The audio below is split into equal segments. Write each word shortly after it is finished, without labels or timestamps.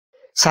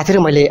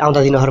साथीहरु मैले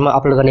आउँदा दिनहरुमा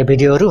अपलोड गर्ने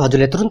भिडियोहरु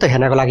हजुरले तुरुन्त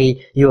हेर्नको लागि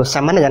यो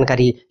सामान्य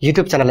जानकारी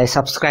युट्युब च्यानललाई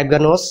सब्स्क्राइब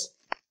गर्नुहोस्।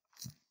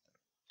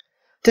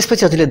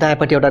 त्यसपछि हजुरले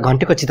दायाँपट्टि एउटा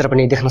घण्टीको चित्र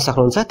पनि देख्न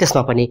सक्नुहुन्छ,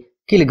 त्यसमा पनि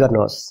क्लिक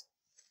गर्नुहोस्।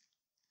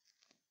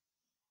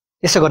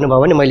 यसो गर्नुभयो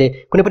भने मैले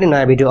कुनै पनि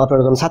नयाँ भिडियो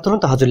अपलोड गर्न साथ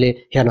तुरुन्त हजुरले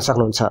हेर्न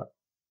सक्नुहुन्छ।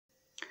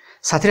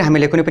 साथीहरु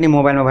हामीले कुनै पनि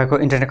मोबाइलमा भएको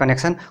इन्टरनेट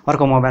कनेक्सन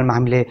अर्को मोबाइलमा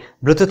हामीले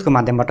ब्लुटुथको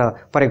माध्यमबाट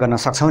प्रयोग गर्न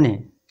सक्छौं नि।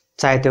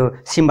 चाहे त्यो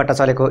सिमबाट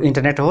चलेको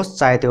इन्टरनेट होस्,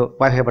 चाहे त्यो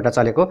वाइफाईबाट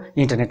चलेको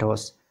इन्टरनेट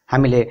होस्,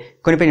 हामीले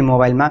कुनै पनि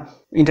मोबाइलमा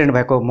इन्टरनेट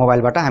भएको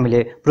मोबाइलबाट हामीले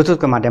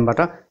ब्लुटुथको माध्यमबाट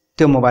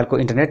त्यो मोबाइलको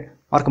इन्टरनेट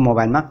अर्को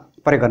मोबाइलमा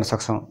प्रयोग गर्न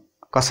सक्छौं।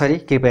 कसरी?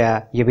 कृपया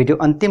यो भिडियो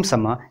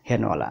अन्तिमसम्म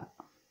हेर्नुहोला।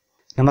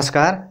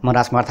 नमस्कार, म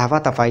राजकुमार थापा।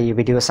 तपाईं यो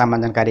भिडियो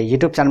सामान्य जानकारी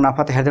युट्युब च्यानल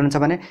मार्फत हेर्दै हुनुहुन्छ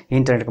भने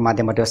इन्टरनेटको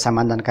माध्यमबाट यो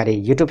सामान्य जानकारी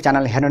युट्युब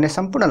च्यानल हेर्नुहुने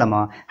सम्पूर्णलाई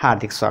म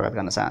हार्दिक स्वागत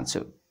गर्न चाहन्छु।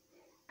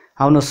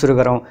 आउनु सुरु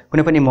गरौँ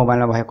कुनै पनि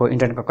मोबाइलमा भएको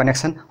इन्टरनेटको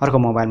कनेक्सन अर्को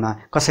मोबाइलमा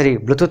कसरी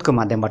ब्लुटुथको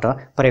माध्यमबाट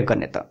प्रयोग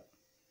गर्ने त।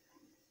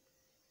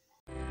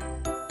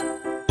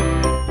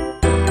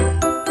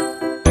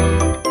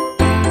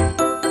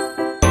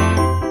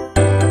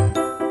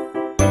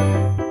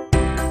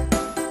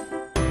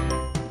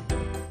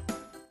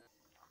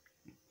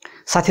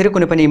 साथीहरु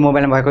कुनै पनि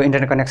मोबाइलमा भएको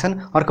इन्टरनेट कनेक्सन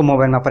अर्को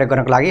मोबाइलमा प्रयोग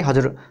गर्नको लागि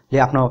हजुरले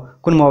आफ्नो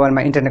कुन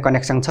मोबाइलमा इन्टरनेट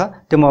कनेक्सन छ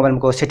त्यो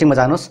मोबाइलको सेटिङमा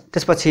जानुस्,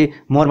 त्यसपछि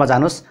मोरमा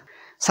जानुस्।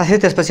 साथै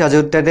त्यसपछि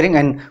हजुर टेथरिङ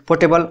एन्ड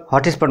पोर्टेबल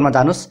हटस्पटमा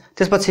जानुस्,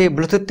 त्यसपछि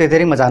ब्लुटुथ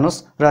टेथरिङमा जानुस्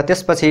र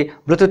त्यसपछि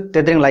ब्लुटुथ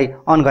टेथरिङलाई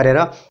अन गरेर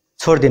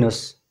छोड्दिनुस्।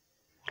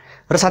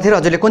 र साथीहरु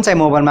हजुरले कुन चाहिँ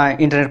मोबाइलमा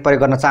इन्टरनेट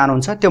प्रयोग गर्न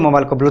चाहनुहुन्छ त्यो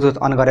मोबाइलको ब्लुटुथ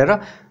अन गरेर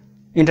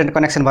इन्टरनेट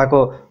कनेक्सन भएको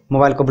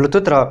मोबाइलको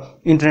ब्लुटुथ र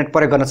इन्टरनेट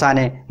प्रयोग गर्न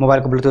चाहने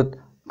मोबाइलको ब्लुटुथ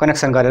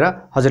कनेक्सन गरेर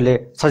हजुरले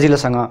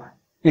सजिलोसँग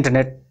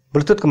इन्टरनेट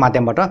ब्लुटुथको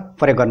माध्यमबाट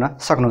प्रयोग गर्न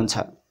सक्नुहुन्छ।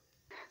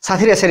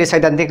 साथीहरु यसरी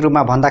सैद्धान्तिक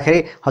रूपमा भन्दाखेरि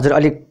हजुर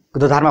अलिक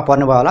दोधारमा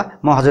पर्नुभयो होला।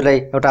 म हजुरलाई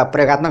एउटा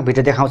प्रयोगात्मक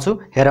भिडियो देखाउँछु,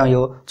 हेरौँ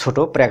यो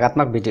छोटो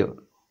प्रयोगात्मक भिडियो।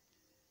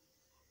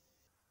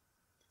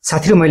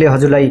 साथीहरु मैले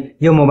हजुरलाई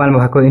यो मोबाइलमा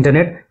भएको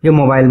इन्टरनेट यो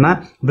मोबाइलमा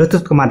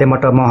ब्लुटुथको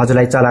माध्यमबाट म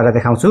हजुरलाई चलाएर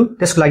देखाउँछु।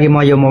 त्यसको लागि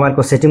म यो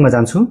मोबाइलको सेटिङमा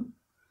जान्छु,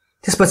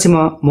 त्यसपछि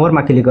म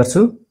मोरमा क्लिक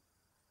गर्छु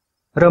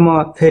र म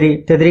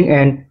फेरि टेथरिङ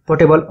एन्ड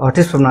पोर्टेबल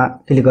हटस्पटमा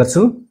क्लिक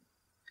गर्छु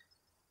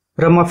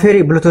र म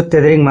फेरि ब्लुटुथ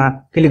टेथरिङमा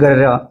क्लिक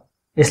गरेर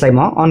यसलाई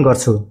म अन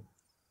गर्छु।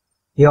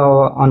 यो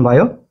अन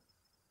भयो।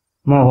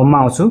 म होममा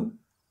आउँछु,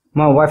 म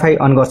वाइफाई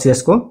अन गर्छु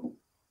यसको।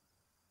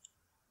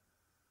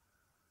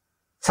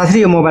 साथीहरु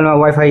यो मोबाइलमा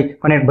वाइफाई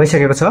कनेक्ट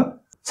भइसकेको छ।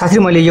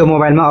 साथीहरु मैले यो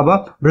मोबाइलमा अब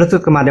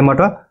ब्लुटुथको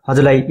माध्यमबाट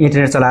हजुरलाई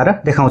इन्टरनेट चलाएर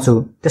देखाउँछु।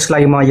 त्यसको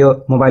लागि म यो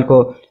मोबाइलको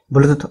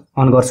ब्लुटुथ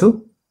अन गर्छु।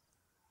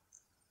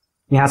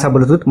 यहाँ छ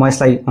ब्लुटुथ, म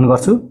यसलाई अन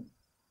गर्छु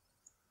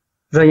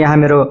र यहाँ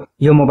मेरो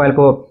यो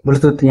मोबाइलको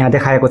ब्लुटुथ यहाँ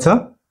देखाएको छ।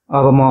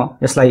 अब म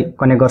यसलाई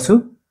कनेक्ट गर्छु।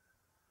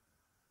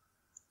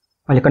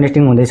 अहिले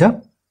कनेक्टिङ हुँदैछ।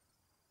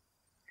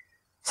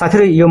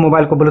 साथीहरु यो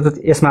मोबाइलको ब्लुटुथ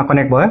यसमा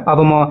कनेक्ट भयो। अब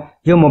म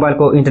यो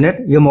मोबाइलको इन्टरनेट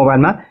यो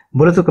मोबाइलमा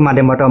ब्लुटुथको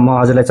माध्यमबाट म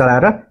हजुरलाई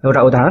चलाएर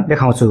एउटा उदाहरण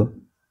देखाउँछु।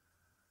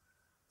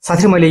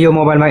 साथीहरु मैले यो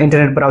मोबाइलमा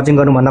इन्टरनेट ब्राउजिङ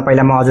गर्नुभन्दा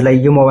पहिला म हजुरलाई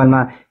यो मोबाइलमा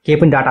केही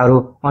पनि डाटाहरु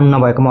अन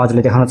नभएको म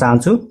हजुरलाई देखाउन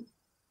चाहन्छु।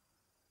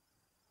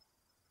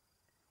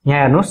 यहाँ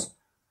हेर्नुस्,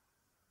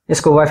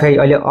 यसको वाइफाई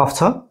अहिले अफ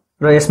छ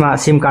र यसमा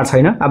सिम कार्ड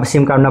छैन। अब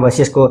सिम कार्ड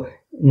नभएपछि यसको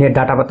नेट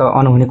डाटा त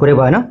अन हुने कुरै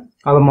भएन।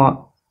 अब म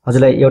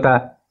हजुरलाई एउटा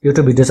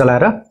युट्युब भिडियो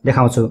चलाएर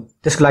देखाउँछु।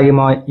 त्यसको लागि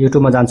म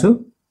युट्युबमा जान्छु।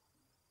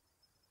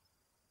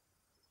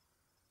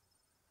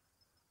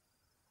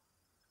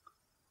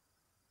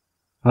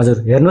 हजुर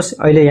हेर्नुस्,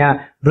 अहिले यहाँ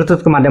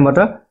ब्लुटुथको माध्यमबाट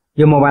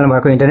यो मोबाइलमा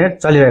भएको इन्टरनेट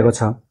चलिरहेको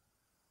छ।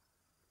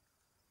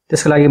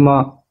 त्यसको लागि म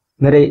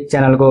मेरै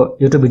च्यानलको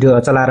युट्युब भिडियो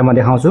चलाएर म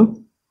देखाउँछु।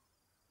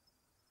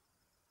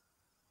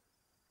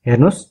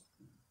 हेर्नुस्,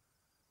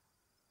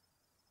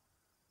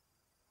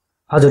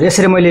 हजुर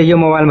यसरी मैले यो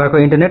मोबाइलमा भएको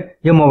इन्टरनेट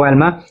यो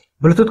मोबाइलमा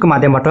ब्लुटुथको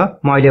माध्यमबाट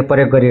म अहिले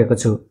प्रयोग गरिरहेको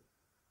छु।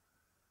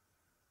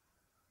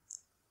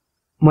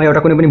 म एउटा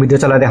कुनै पनि भिडियो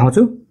चलाएर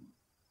देखाउँछु।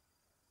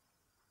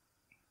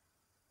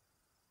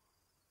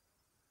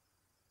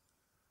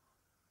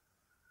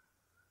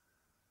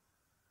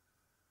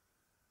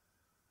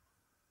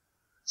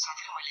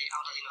 साथीहरु मैले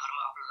आउँदा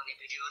दिनहरुमा अपलोड गर्ने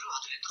भिडियोहरु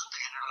हजुरले तुरुन्त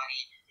हेर्नको लागि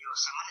यो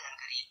सामान्य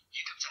जानकारी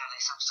युट्युब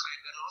च्यानललाई सब्स्क्राइब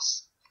गर्नुहोस्।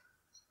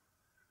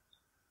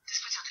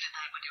 त्यसपछि हजुरले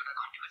दायाँपट्टि एउटा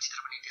घण्टीको चित्र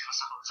पनि देख्न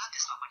सक्नुहुन्छ,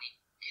 त्यसमा पनि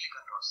क्लिक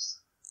गर्नुहोस्।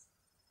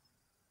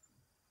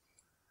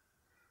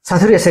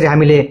 साथीहरु यसरी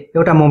हामीले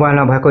एउटा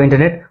मोबाइलमा भएको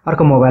इन्टरनेट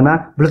अर्को मोबाइलमा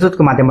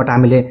ब्लुटुथको माध्यमबाट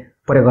हामीले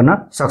प्रयोग गर्न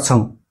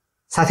सक्छौं।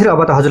 साथीहरु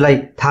अब त हजुरलाई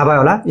थाहा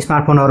भयो होला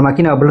स्मार्टफोनहरुमा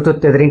किन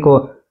ब्लुटुथ टेथरिङको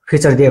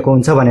फिचर दिएको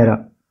हुन्छ भनेर।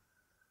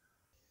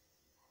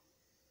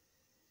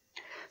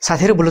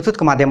 साथीहरु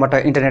ब्लुटुथको माध्यमबाट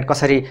इन्टरनेट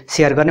कसरी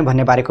शेयर गर्ने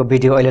भन्ने बारेको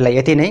भिडियो अहिलेलाई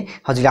यति नै।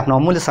 हजुरले आफ्नो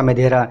अमूल्य समय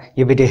दिएर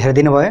यो भिडियो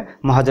हेरिदिनु भयो,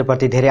 म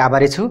हजुरप्रति धेरै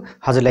आभारी छु।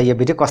 हजुरलाई यो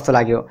भिडियो कस्तो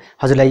लाग्यो?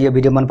 हजुरलाई यो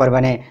भिडियो मन पर्यो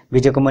भने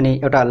भिडियोको मुनि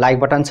एउटा लाइक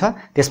बटन छ,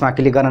 त्यसमा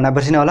क्लिक गर्न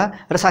नबिर्सिनु होला।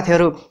 र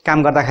साथीहरु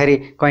काम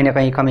गर्दाखेरि कहीं न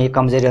कहीं कमी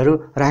कमजोरीहरु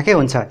रहेकै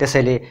हुन्छ,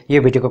 त्यसैले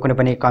यो भिडियोको कुनै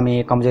पनि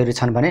कमी कमजोरी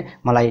छन् भने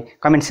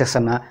मलाई कमेन्ट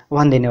सेक्सनमा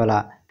भनिदिनु होला।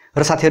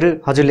 र साथीहरू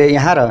हजुरले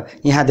यहाँ र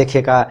यहाँ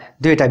देखिएका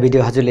दुईवटा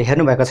भिडियो हजुरले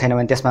हेर्नुभएको छैन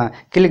भने त्यसमा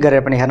क्लिक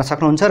गरेर पनि हेर्न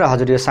सक्नुहुन्छ र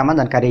हजुर यो सामान्य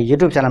जानकारी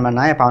युट्युब च्यानलमा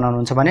नयाँ पाउन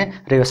हुनुहुन्छ भने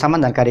र यो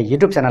सामान्य जानकारी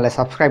युट्युब च्यानललाई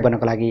सब्स्क्राइब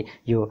गर्नको लागि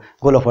यो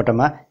गोलो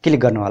फोटोमा क्लिक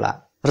गर्नुहोला।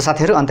 र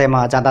साथीहरू अन्त्यमा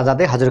जाँदा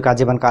जाँदै हजुरका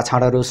जीवनका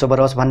क्षणहरू शुभ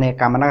रहोस् भन्ने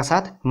कामनाका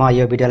साथ म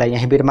यो भिडियोलाई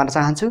यहीँ बिराम गर्न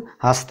चाहन्छु।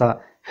 हस्त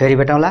फेरि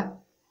भेटौँला।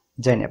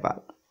 जय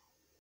नेपाल।